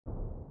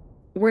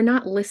we're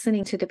not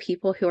listening to the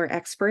people who are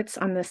experts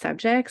on the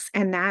subjects,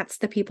 and that's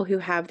the people who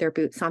have their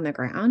boots on the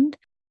ground.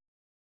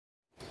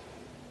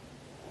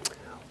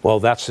 Well,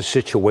 that's the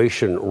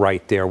situation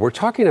right there. We're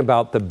talking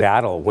about the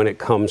battle when it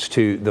comes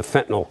to the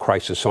fentanyl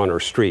crisis on our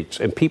streets,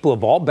 and people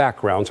of all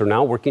backgrounds are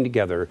now working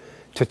together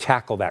to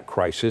tackle that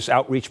crisis.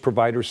 Outreach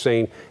providers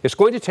saying it's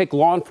going to take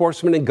law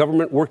enforcement and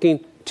government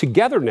working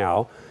together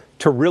now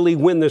to really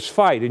win this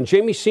fight. And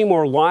Jamie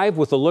Seymour live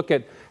with a look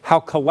at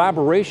how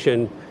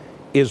collaboration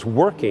is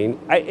working.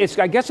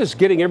 I guess it's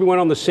getting everyone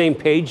on the same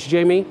page,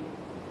 Jamie.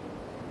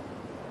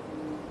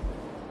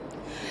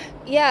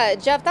 Yeah,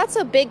 Jeff, that's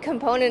a big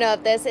component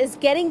of this, is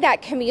getting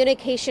that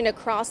communication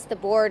across the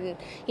board. And,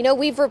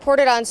 we've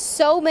reported on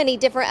so many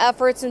different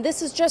efforts, and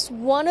this is just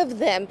one of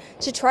them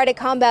to try to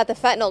combat the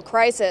fentanyl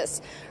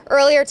crisis.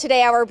 Earlier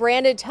today, our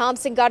Brandon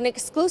Thompson got an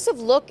exclusive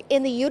look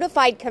in the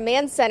Unified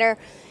Command Center,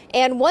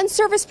 and one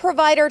service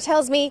provider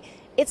tells me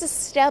it's a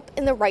step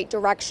in the right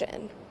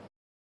direction.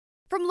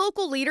 From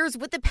local leaders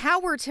with the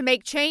power to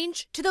make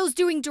change to those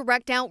doing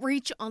direct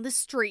outreach on the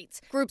streets.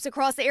 Groups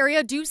across the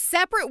area do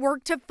separate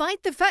work to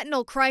fight the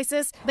fentanyl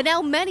crisis, but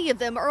now many of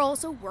them are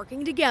also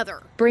working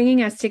together.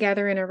 Bringing us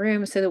together in a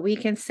room so that we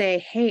can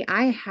say, hey,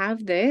 I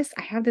have this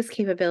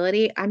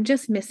capability. I'm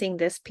just missing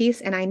this piece,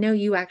 and I know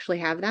you actually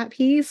have that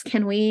piece.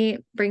 Can we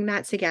bring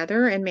that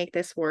together and make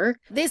this work?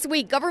 This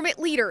week, government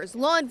leaders,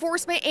 law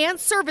enforcement, and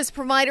service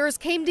providers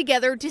came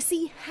together to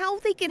see how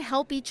they can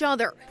help each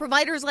other.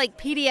 Providers like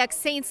PDX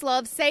Saints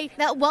Love say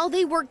that while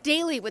they work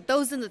daily with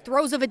those in the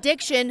throes of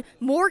addiction,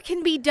 more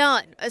can be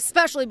done,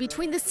 especially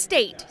between the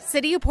state,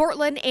 City of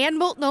Portland, and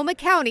Multnomah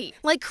County,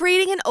 like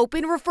creating an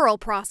open referral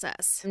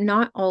process.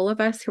 Not all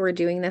of us who are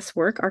doing this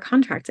work are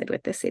contracted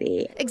with the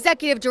city.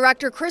 Executive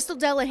Director Crystal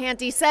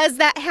Delahanty says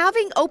that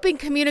having open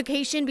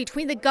communication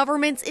between the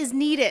governments is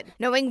needed,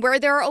 knowing where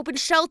there are open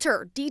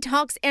shelter,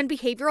 detox, and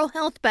behavioral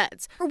health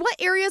beds, or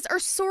what areas are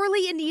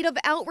sorely in need of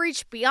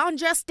outreach beyond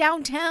just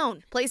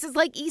downtown, places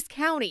like East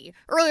County.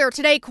 Earlier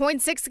today, KOIN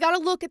 6 got a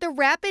look at the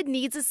Rapid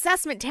Needs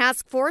Assessment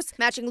Task Force,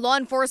 matching law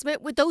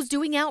enforcement with those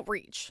doing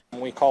outreach.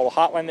 We call a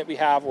hotline that we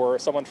have where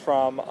someone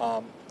from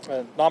a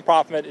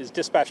nonprofit is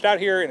dispatched out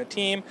here in a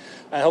team,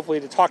 and hopefully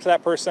to talk to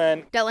that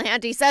person.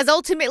 Delahanty says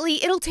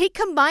ultimately it'll take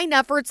combined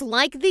efforts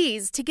like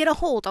these to get a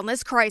hold on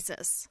this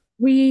crisis.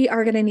 We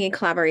are going to need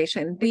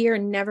collaboration. We are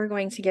never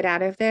going to get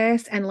out of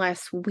this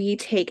unless we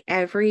take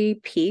every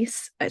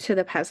piece to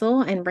the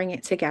puzzle and bring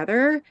it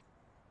together.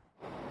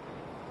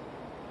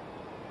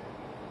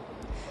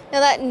 Now,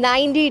 that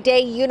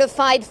 90-day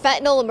unified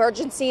fentanyl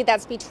emergency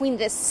that's between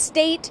the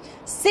state,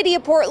 City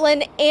of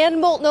Portland, and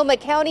Multnomah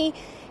County,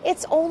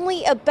 it's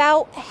only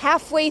about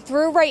halfway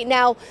through right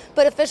now.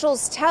 But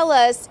officials tell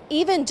us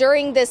even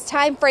during this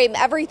time frame,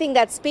 everything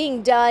that's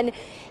being done,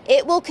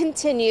 it will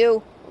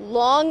continue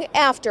long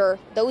after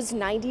those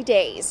 90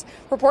 days.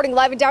 Reporting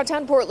live in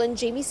downtown Portland,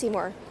 Jamie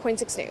Seymour, KOIN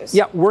 6 News.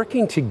 Yeah,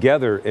 working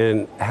together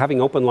and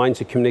having open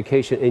lines of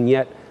communication, and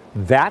yet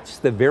that's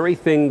the very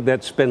thing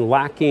that's been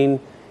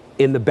lacking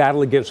in the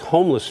battle against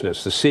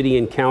homelessness. The city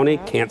and county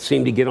can't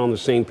seem to get on the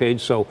same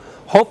page. So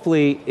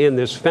hopefully in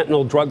this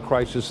fentanyl drug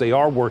crisis, they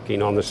are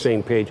working on the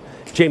same page.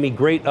 Jamie,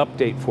 great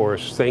update for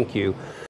us. Thank you.